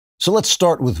So let's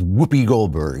start with Whoopi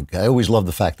Goldberg. I always love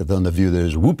the fact that on The View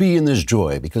there's Whoopi and there's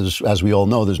joy, because as we all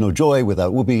know, there's no joy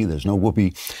without Whoopi. There's no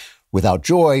Whoopi without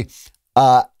joy.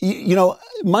 My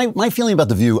feeling about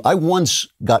The View, I once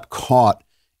got caught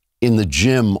in the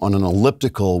gym on an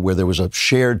elliptical where there was a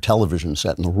shared television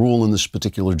set. And the rule in this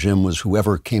particular gym was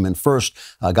whoever came in first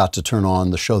got to turn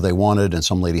on the show they wanted. And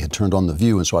some lady had turned on The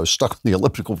View. And so I was stuck on the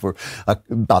elliptical for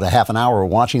about a half an hour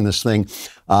watching this thing.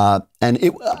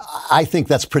 I think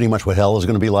that's pretty much what hell is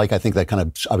going to be like. I think that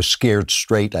I was scared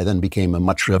straight. I then became a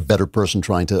much better person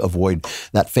trying to avoid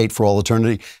that fate for all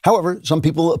eternity. However, some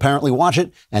people apparently watch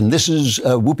it. And this is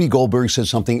Whoopi Goldberg said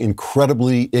something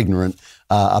incredibly ignorant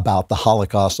about the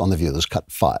Holocaust on The View. This is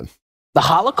cut 5. The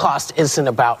Holocaust isn't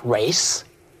about race.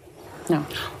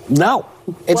 No,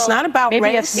 it's not about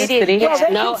race.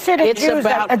 It's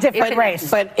about a different race.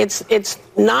 But it's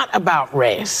not about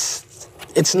race.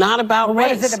 It's not about race.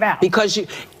 What is it about? Because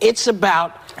it's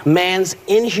about man's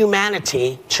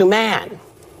inhumanity to man.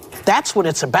 That's what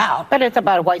it's about. But it's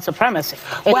about white supremacy.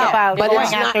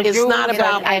 It's not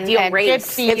about ideal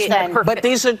race. But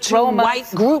these are two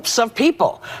white groups of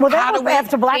people. Well, how do we have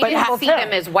to black people see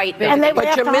them as white?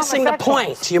 But you're missing the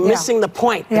point. You're missing the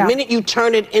point. The minute you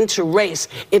turn it into race,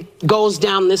 it goes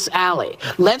down this alley.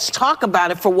 Let's talk about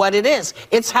it for what it is.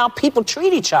 It's how people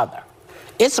treat each other.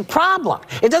 It's a problem.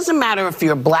 It doesn't matter if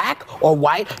you're black or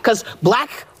white, because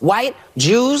black, white,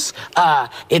 Jews,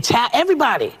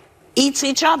 everybody eats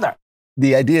each other.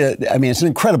 The idea, it's an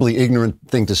incredibly ignorant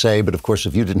thing to say, but of course,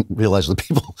 if you didn't realize the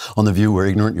people on The View were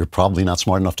ignorant, you're probably not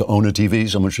smart enough to own a TV.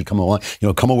 Someone should come along,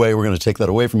 come away, we're going to take that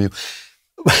away from you.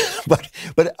 But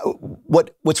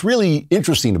what's really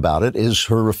interesting about it is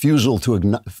her refusal to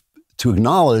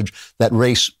acknowledge that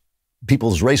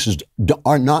people's races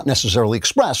are not necessarily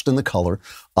expressed in the color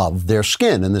of their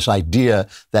skin. And this idea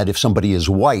that if somebody is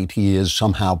white, he is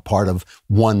somehow part of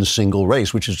one single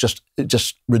race, which is just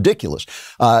ridiculous.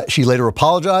 She later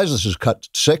apologized. This is cut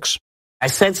 6. I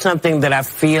said something that I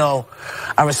feel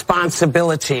a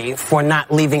responsibility for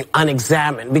not leaving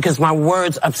unexamined, because my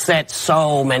words upset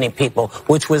so many people,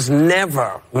 which was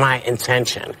never my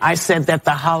intention. I said that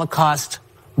the Holocaust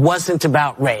wasn't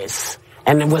about race.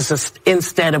 And it was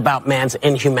instead about man's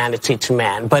inhumanity to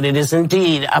man. But it is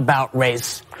indeed about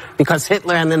race, because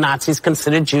Hitler and the Nazis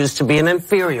considered Jews to be an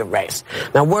inferior race.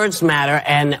 Now, words matter,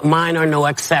 and mine are no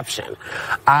exception.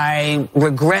 I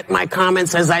regret my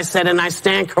comments, as I said, and I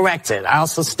stand corrected. I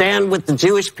also stand with the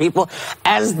Jewish people,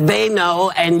 as they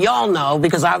know, and y'all know,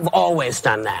 because I've always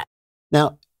done that.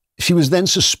 Now, she was then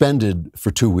suspended for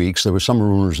 2 weeks. There were some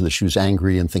rumors that she was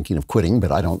angry and thinking of quitting,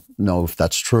 but I don't know if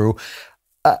that's true.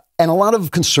 And a lot of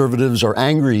conservatives are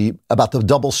angry about the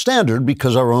double standard,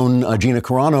 because our own Gina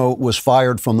Carano was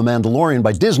fired from The Mandalorian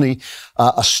by Disney.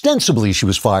 Ostensibly, she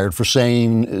was fired for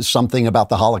saying something about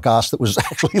the Holocaust that was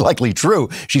actually likely true.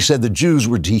 She said the Jews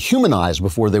were dehumanized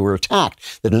before they were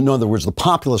attacked, that in other words, the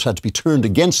populace had to be turned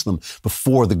against them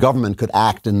before the government could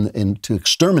act to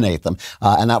exterminate them.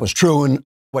 And that was true. And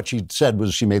what she said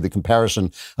was she made the comparison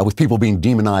with people being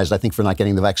demonized, I think, for not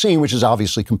getting the vaccine, which is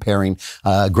obviously comparing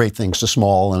great things to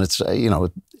small. And it's,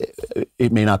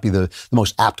 it may not be the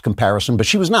most apt comparison, but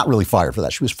she was not really fired for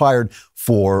that. She was fired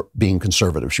for being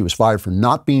conservative. She was fired for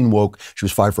not being woke. She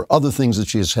was fired for other things that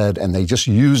she has said. And they just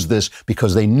used this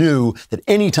because they knew that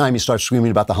any time you start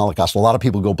screaming about the Holocaust, a lot of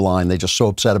people go blind. They're just so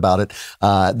upset about it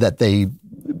that they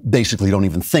basically don't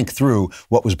even think through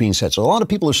what was being said. So a lot of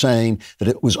people are saying that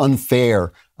it was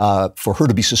unfair for her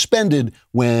to be suspended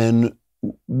when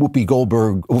Whoopi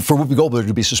Goldberg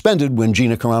to be suspended when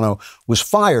Gina Carano was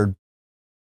fired.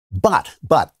 But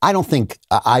I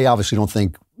obviously don't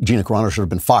think Gina Carano should have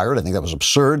been fired. I think that was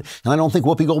absurd. And I don't think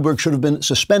Whoopi Goldberg should have been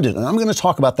suspended. And I'm going to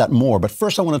talk about that more. But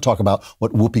first, I want to talk about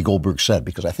what Whoopi Goldberg said,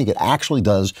 because I think it actually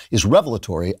is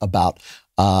revelatory about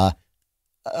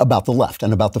the left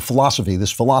and about this philosophy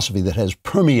that has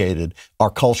permeated our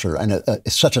culture. And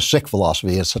it's such a sick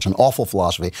philosophy. It's such an awful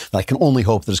philosophy that I can only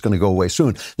hope that it's going to go away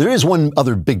soon. There is one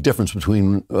other big difference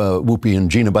between Whoopi and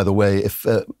Gina, by the way. If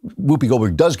Whoopi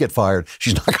Goldberg does get fired,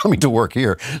 she's not coming to work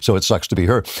here. So it sucks to be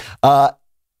her.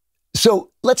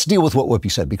 So let's deal with what Whoopi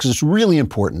said, because it's really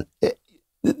important.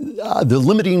 The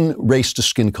limiting race to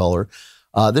skin color,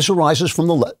 this arises from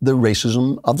the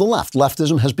racism of the left.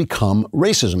 Leftism has become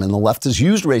racism, and the left has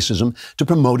used racism to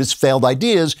promote its failed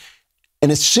ideas,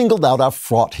 and it's singled out our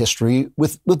fraught history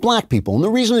with black people. And the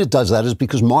reason it does that is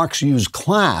because Marx used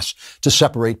class to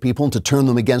separate people and to turn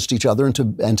them against each other and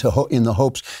in the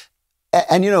hopes.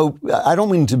 And I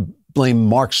don't mean to blame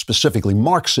Marx specifically.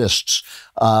 Marxists,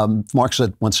 Marx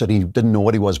once said he didn't know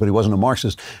what he was, but he wasn't a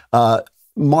Marxist.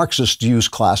 Marxists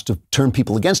used class to turn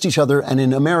people against each other. And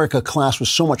in America, class was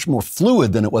so much more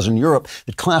fluid than it was in Europe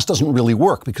that class doesn't really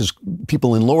work because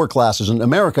people in lower classes in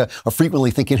America are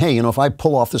frequently thinking, hey, if I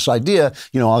pull off this idea,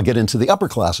 I'll get into the upper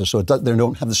classes. So they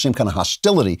don't have the same kind of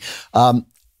hostility.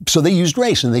 So they used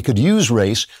race, and they could use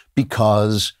race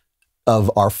because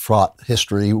of our fraught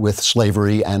history with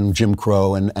slavery and Jim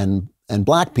Crow and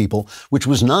black people, which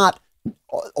was not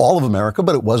all of America,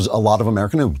 but it was a lot of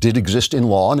America. It did exist in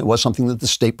law, and it was something that the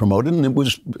state promoted, and it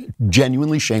was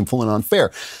genuinely shameful and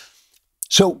unfair.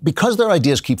 So because their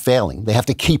ideas keep failing, they have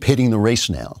to keep hitting the race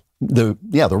nail. The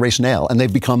race nail, and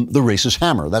they've become the racist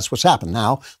hammer. That's what's happened.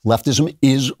 Now, leftism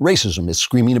is racism. It's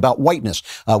screaming about whiteness,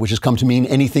 which has come to mean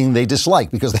anything they dislike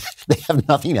because they have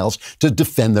nothing else to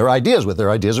defend their ideas with.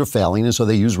 Their ideas are failing, and so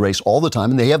they use race all the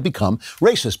time, and they have become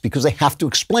racist because they have to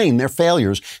explain their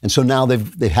failures. And so now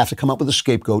they have to come up with a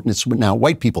scapegoat, and it's now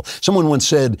white people. Someone once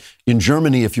said, in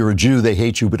Germany, if you're a Jew, they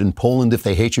hate you, but in Poland, if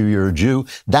they hate you, you're a Jew.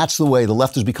 That's the way the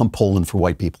left has become Poland for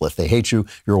white people. If they hate you,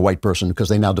 you're a white person because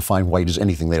they now define white as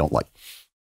anything they don't like.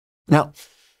 Now,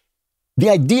 the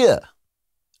idea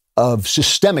of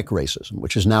systemic racism,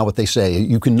 which is now what they say,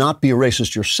 you cannot be a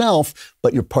racist yourself,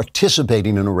 but you're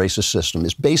participating in a racist system,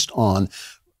 is based on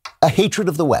a hatred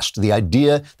of the West. The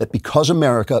idea that because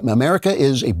America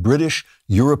is a British,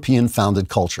 European-founded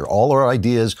culture. All our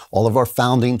ideas, all of our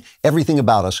founding, everything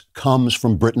about us comes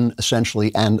from Britain,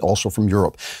 essentially, and also from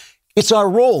Europe. It's our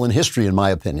role in history, in my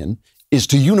opinion, is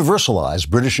to universalize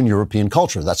British and European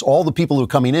culture. That's all the people who are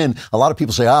coming in. A lot of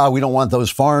people say, we don't want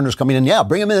those foreigners coming in. Yeah,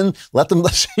 bring them in. Let them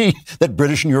see that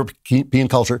British and European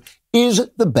culture is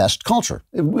the best culture.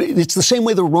 It's the same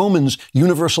way the Romans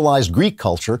universalized Greek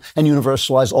culture and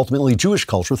universalized ultimately Jewish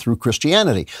culture through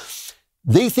Christianity.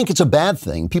 They think it's a bad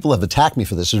thing. People have attacked me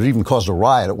for this. It even caused a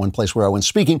riot at one place where I went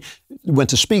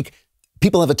to speak.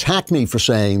 People have attacked me for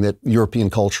saying that European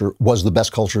culture was the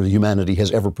best culture humanity has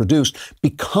ever produced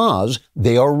because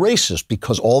they are racist,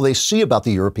 because all they see about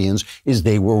the Europeans is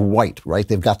they were white, right?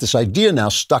 They've got this idea now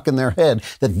stuck in their head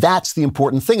that that's the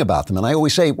important thing about them. And I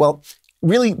always say, well,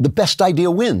 really, the best idea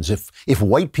wins. If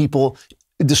white people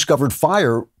discovered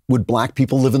fire, would black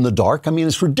people live in the dark? I mean,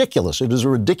 it's ridiculous. It is a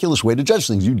ridiculous way to judge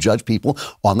things. You judge people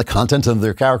on the content of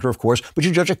their character, of course, but you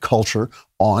judge a culture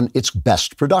on its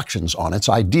best productions, on its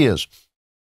ideas.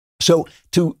 So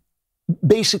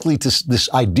this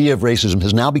idea of racism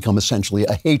has now become essentially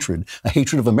a hatred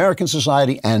of American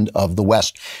society and of the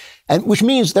West. And which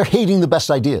means they're hating the best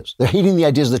ideas. They're hating the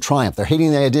ideas that triumph. They're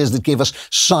hating the ideas that gave us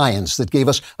science, that gave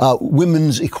us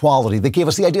women's equality, that gave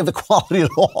us the idea of equality at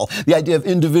all, the idea of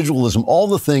individualism, all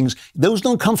the things. Those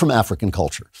don't come from African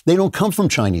culture. They don't come from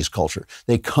Chinese culture.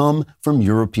 They come from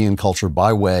European culture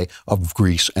by way of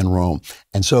Greece and Rome.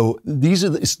 And so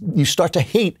you start to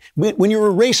hate, when you're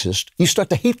a racist, you start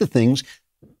to hate the things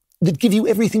that give you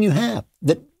everything you have,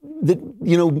 that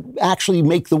actually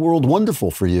make the world wonderful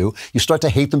for you. You start to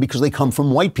hate them because they come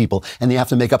from white people, and you have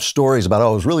to make up stories about,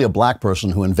 it was really a black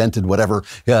person who invented whatever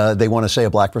they want to say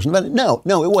a black person invented. No,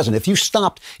 it wasn't.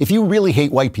 If you really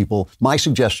hate white people, my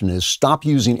suggestion is stop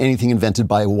using anything invented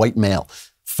by a white male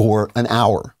for an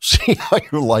hour. See how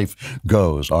your life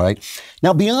goes, all right?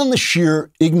 Now, beyond the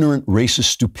sheer ignorant racist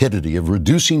stupidity of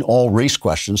reducing all race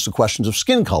questions to questions of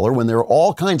skin color, when there are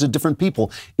all kinds of different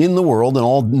people in the world and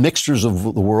all mixtures of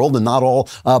the world and not all,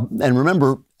 and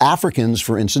remember, Africans,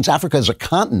 for instance, Africa is a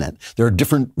continent. There are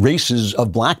different races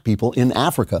of black people in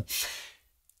Africa.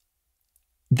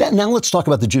 Now let's talk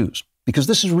about the Jews, because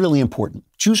this is really important.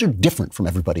 Jews are different from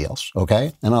everybody else,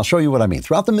 okay? And I'll show you what I mean.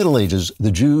 Throughout the Middle Ages,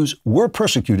 the Jews were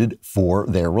persecuted for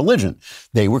their religion.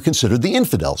 They were considered the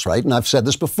infidels, right? And I've said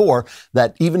this before,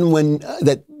 that even when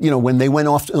they went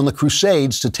off on the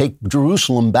Crusades to take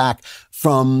Jerusalem back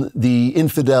from the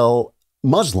infidel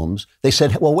Muslims, they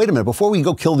said, well, wait a minute, before we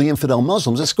go kill the infidel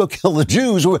Muslims, let's go kill the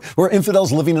Jews who are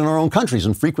infidels living in our own countries.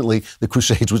 And frequently, the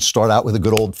Crusades would start out with a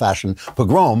good old-fashioned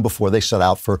pogrom before they set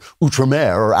out for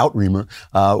Outremer or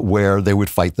Outremer, where they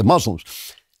would fight the Muslims.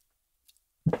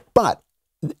 But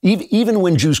even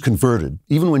when Jews converted,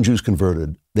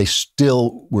 they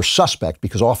still were suspect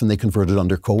because often they converted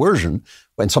under coercion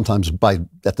and sometimes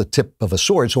at the tip of a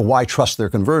sword. So why trust their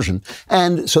conversion?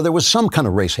 And so there was some kind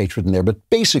of race hatred in there. But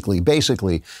basically,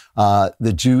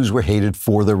 the Jews were hated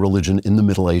for their religion in the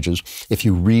Middle Ages. If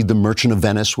you read The Merchant of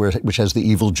Venice, which has the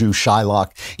evil Jew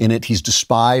Shylock in it, he's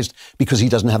despised because he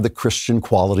doesn't have the Christian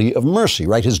quality of mercy,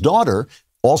 right? His daughter,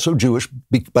 also Jewish,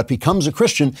 but becomes a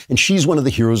Christian, and she's one of the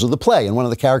heroes of the play. And one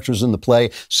of the characters in the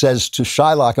play says to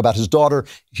Shylock about his daughter,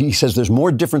 he says, there's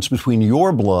more difference between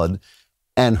your blood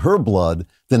and her blood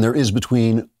than there is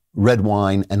between red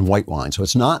wine and white wine. So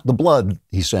it's not the blood,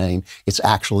 he's saying, it's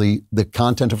actually the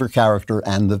content of her character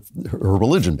and her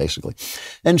religion, basically.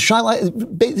 And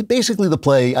basically the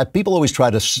play, people always try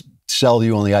to sell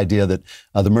you on the idea that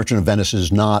The Merchant of Venice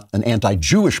is not an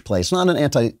anti-Jewish play. It's not an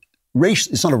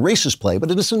it's not a racist play,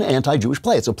 but it is an anti-Jewish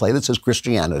play. It's a play that says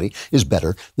Christianity is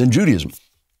better than Judaism.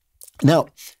 Now,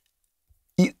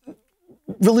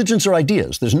 religions are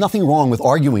ideas. There's nothing wrong with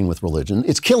arguing with religion.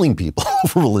 It's killing people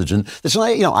for religion. It's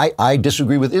not, I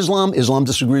disagree with Islam. Islam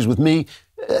disagrees with me.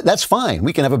 That's fine.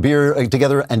 We can have a beer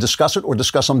together and discuss it, or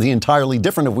discuss something entirely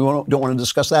different if we don't want to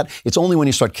discuss that. It's only when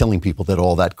you start killing people that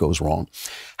all that goes wrong.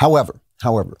 However,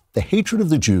 the hatred of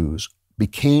the Jews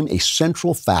became a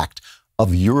central fact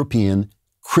of European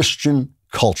Christian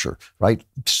culture, right?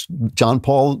 John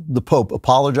Paul, the Pope,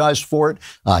 apologized for it,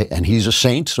 and he's a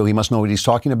saint, so he must know what he's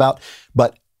talking about.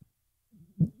 But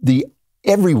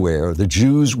everywhere, the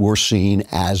Jews were seen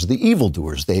as the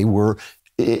evildoers. They were,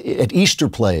 at Easter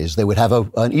plays, they would have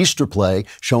an Easter play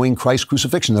showing Christ's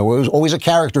crucifixion. There was always a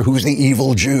character who was the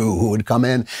evil Jew who would come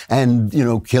in and,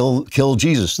 kill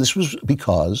Jesus. This was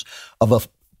because of a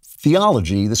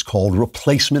theology that's called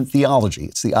replacement theology.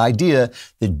 It's the idea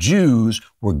that Jews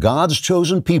were God's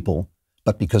chosen people,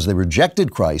 but because they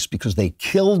rejected Christ, because they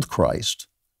killed Christ,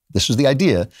 this is the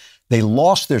idea, they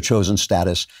lost their chosen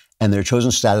status, and their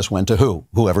chosen status went to who?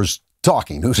 Whoever's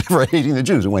talking, who's ever hating the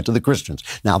Jews. It went to the Christians.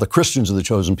 Now the Christians are the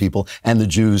chosen people, and the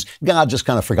Jews, God just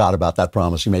kind of forgot about that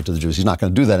promise he made to the Jews. He's not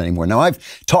going to do that anymore. Now,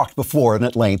 I've talked before and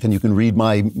at length, and you can read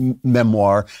my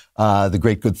memoir, The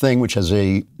Great Good Thing, which has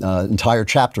a entire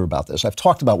chapter about this. I've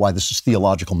talked about why this is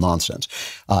theological nonsense.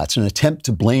 It's an attempt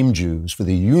to blame Jews for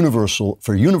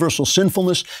universal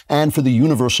sinfulness and for the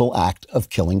universal act of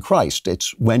killing Christ.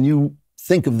 It's when you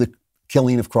think of the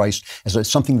killing of Christ as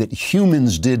something that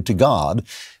humans did to God,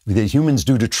 that humans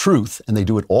do to truth, and they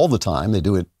do it all the time. They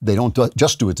don't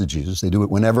just do it to Jesus. They do it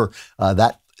whenever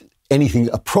anything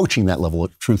approaching that level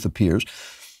of truth appears.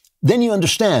 Then you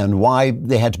understand why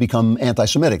they had to become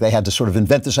anti-Semitic. They had to sort of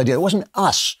invent this idea. It wasn't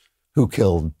us who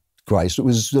killed Christ. It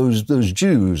was those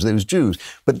Jews. Those Jews.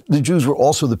 But the Jews were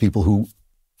also the people who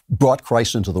brought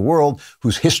Christ into the world,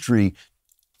 whose history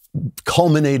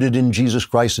culminated in Jesus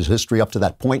Christ. His history up to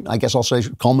that point, I guess I'll say,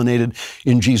 culminated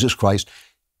in Jesus Christ.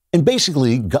 And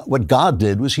basically, what God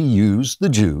did was he used the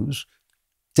Jews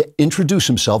to introduce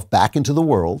himself back into the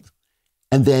world,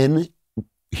 and then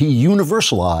he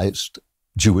universalized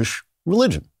Jewish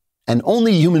religion. And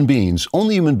only human beings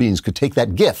could take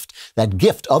that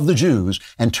gift of the Jews,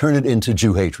 and turn it into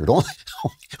Jew hatred.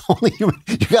 Only you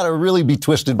got to really be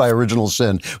twisted by original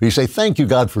sin, where you say, thank you,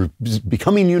 God, for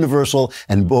becoming universal,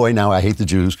 and boy, now I hate the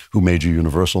Jews who made you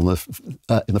universal in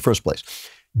the first place.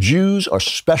 Jews are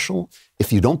special.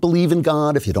 If you don't believe in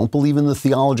God, if you don't believe in the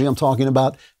theology I'm talking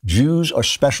about, Jews are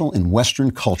special in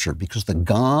Western culture because the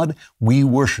God we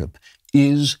worship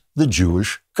is the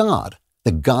Jewish God.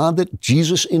 The God that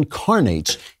Jesus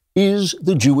incarnates is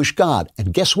the Jewish God.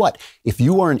 And guess what? If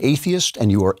you are an atheist and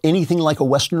you are anything like a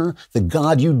Westerner, the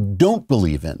God you don't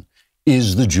believe in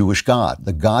is the Jewish God.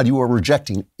 The God you are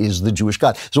rejecting is the Jewish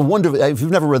God. It's a wonderful, if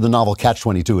you've never read the novel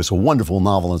Catch-22, it's a wonderful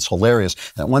novel and it's hilarious.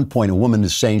 At one point, a woman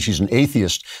is saying she's an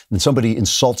atheist, and somebody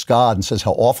insults God and says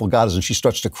how awful God is, and she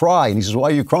starts to cry. And he says, why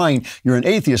are you crying? You're an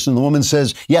atheist. And the woman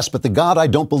says, yes, but the God I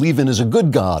don't believe in is a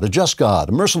good God, a just God,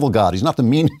 a merciful God. He's not the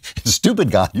mean,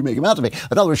 stupid God you make him out to be.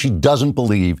 In other words, she doesn't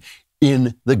believe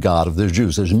in the God of the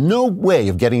Jews. There's no way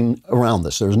of getting around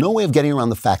this. There's no way of getting around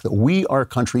the fact that we are a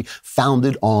country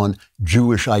founded on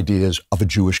Jewish ideas of a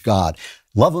Jewish God.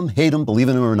 Love him, hate him, believe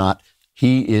in him or not,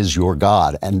 he is your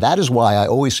God. And that is why I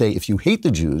always say, if you hate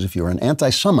the Jews, if you're an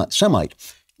anti-Semite,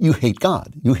 you hate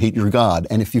God. You hate your God.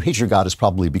 And if you hate your God, it's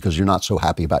probably because you're not so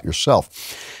happy about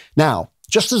yourself. Now,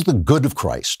 just as the good of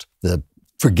Christ, the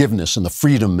forgiveness and the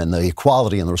freedom and the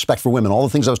equality and the respect for women, all the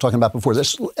things I was talking about before,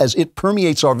 this, as it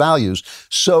permeates our values,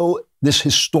 so this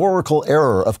historical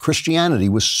error of Christianity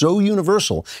was so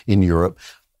universal in Europe,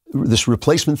 this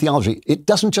replacement theology, it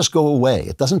doesn't just go away.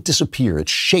 It doesn't disappear. It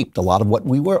shaped a lot of what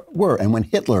we were. And when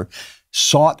Hitler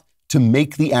sought to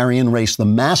make the Aryan race the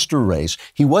master race,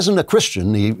 he wasn't a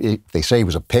Christian. They say he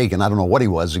was a pagan. I don't know what he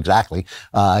was exactly.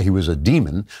 He was a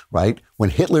demon, right? When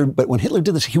Hitler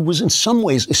did this, he was in some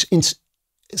ways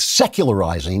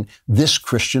secularizing this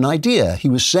Christian idea. He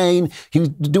was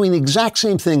doing the exact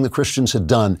same thing the Christians had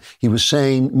done. He was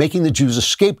making the Jews a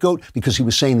scapegoat, because he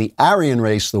was saying the Aryan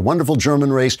race, the wonderful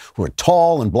German race, who are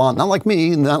tall and blonde, not like me,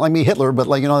 Hitler, but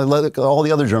like all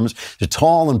the other Germans, they're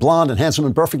tall and blonde and handsome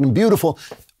and perfect and beautiful.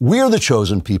 we're the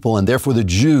chosen people, and therefore the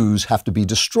Jews have to be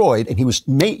destroyed. And it was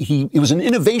an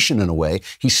innovation in a way.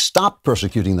 He stopped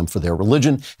persecuting them for their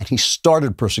religion, and he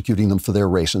started persecuting them for their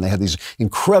race. And they had these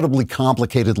incredibly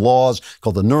complicated laws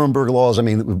called the Nuremberg laws. I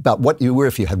mean, about what you were.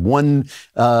 If you had one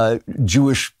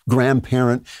Jewish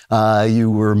grandparent,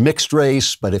 you were mixed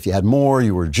race. But if you had more,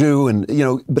 you were Jew. And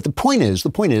but the point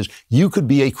is, you could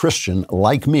be a Christian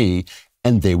like me,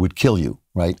 and they would kill you.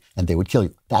 Right? And they would kill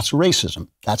you. That's racism.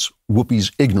 That's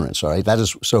Whoopi's ignorance. All right. That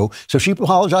is so she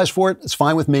apologized for it. It's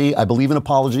fine with me. I believe in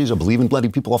apologies. I believe in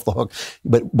letting people off the hook.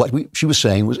 But what she was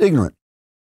saying was ignorant.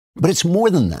 But it's more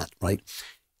than that, right?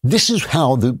 This is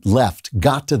how the left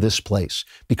got to this place,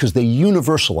 because they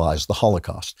universalized the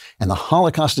Holocaust. And the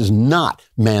Holocaust is not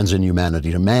man's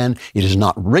inhumanity to man. It is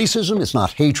not racism. It's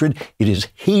not hatred. It is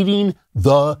hating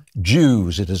the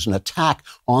Jews. It is an attack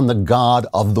on the God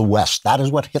of the West. That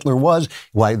is what Hitler was.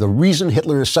 Why the reason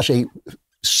Hitler is such a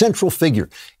central figure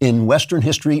in Western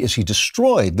history is he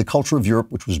destroyed the culture of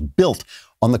Europe, which was built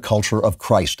on the culture of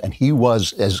Christ. And he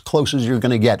was as close as you're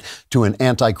going to get to an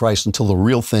antichrist until the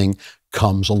real thing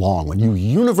comes along. When you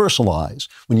universalize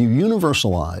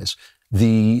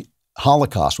the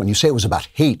Holocaust, when you say it was about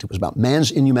hate, it was about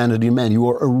man's inhumanity to man, you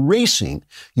are erasing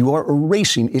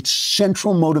its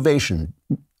central motivation.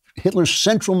 Hitler's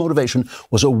central motivation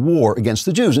was a war against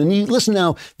the Jews. And you listen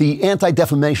now, the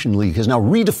Anti-Defamation League has now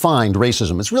redefined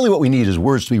racism. It's really what we need is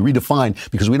words to be redefined,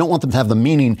 because we don't want them to have the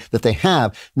meaning that they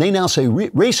have. And they now say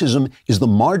racism is the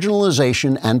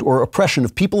marginalization and or oppression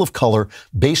of people of color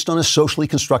based on a socially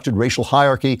constructed racial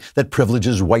hierarchy that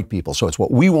privileges white people. So it's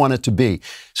what we want it to be.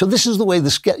 So this is the way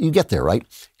you get there, right?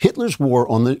 Hitler's war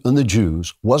on the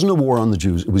Jews wasn't a war on the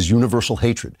Jews. It was universal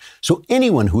hatred. So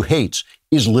anyone who hates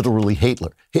is literally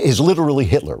Hitler,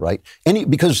 right?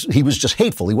 Because he was just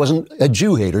hateful. He wasn't a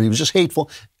Jew hater. He was just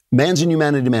hateful. Man's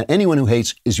inhumanity to man. Anyone who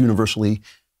hates is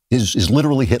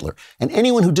literally Hitler. And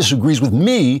anyone who disagrees with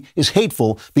me is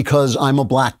hateful because I'm a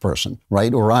black person,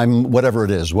 right? Or I'm whatever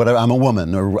it is, I'm a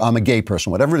woman or I'm a gay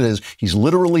person, whatever it is. He's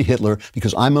literally Hitler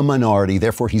because I'm a minority.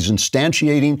 Therefore, he's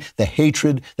instantiating the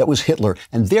hatred that was Hitler.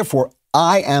 And therefore,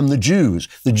 I am the Jews.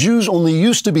 The Jews only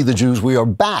used to be the Jews. We are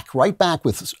right back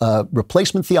with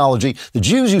replacement theology. The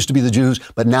Jews used to be the Jews,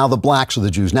 but now the blacks are the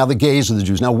Jews. Now the gays are the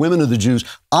Jews. Now women are the Jews.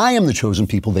 I am the chosen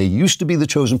people. They used to be the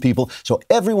chosen people. So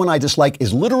everyone I dislike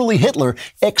is literally Hitler,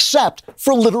 except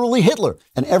for literally Hitler.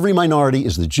 And every minority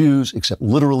is the Jews, except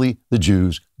literally the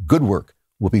Jews. Good work,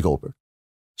 Whoopi Goldberg.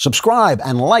 Subscribe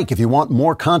and like if you want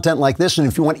more content like this. And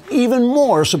if you want even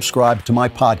more, subscribe to my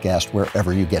podcast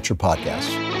wherever you get your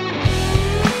podcasts.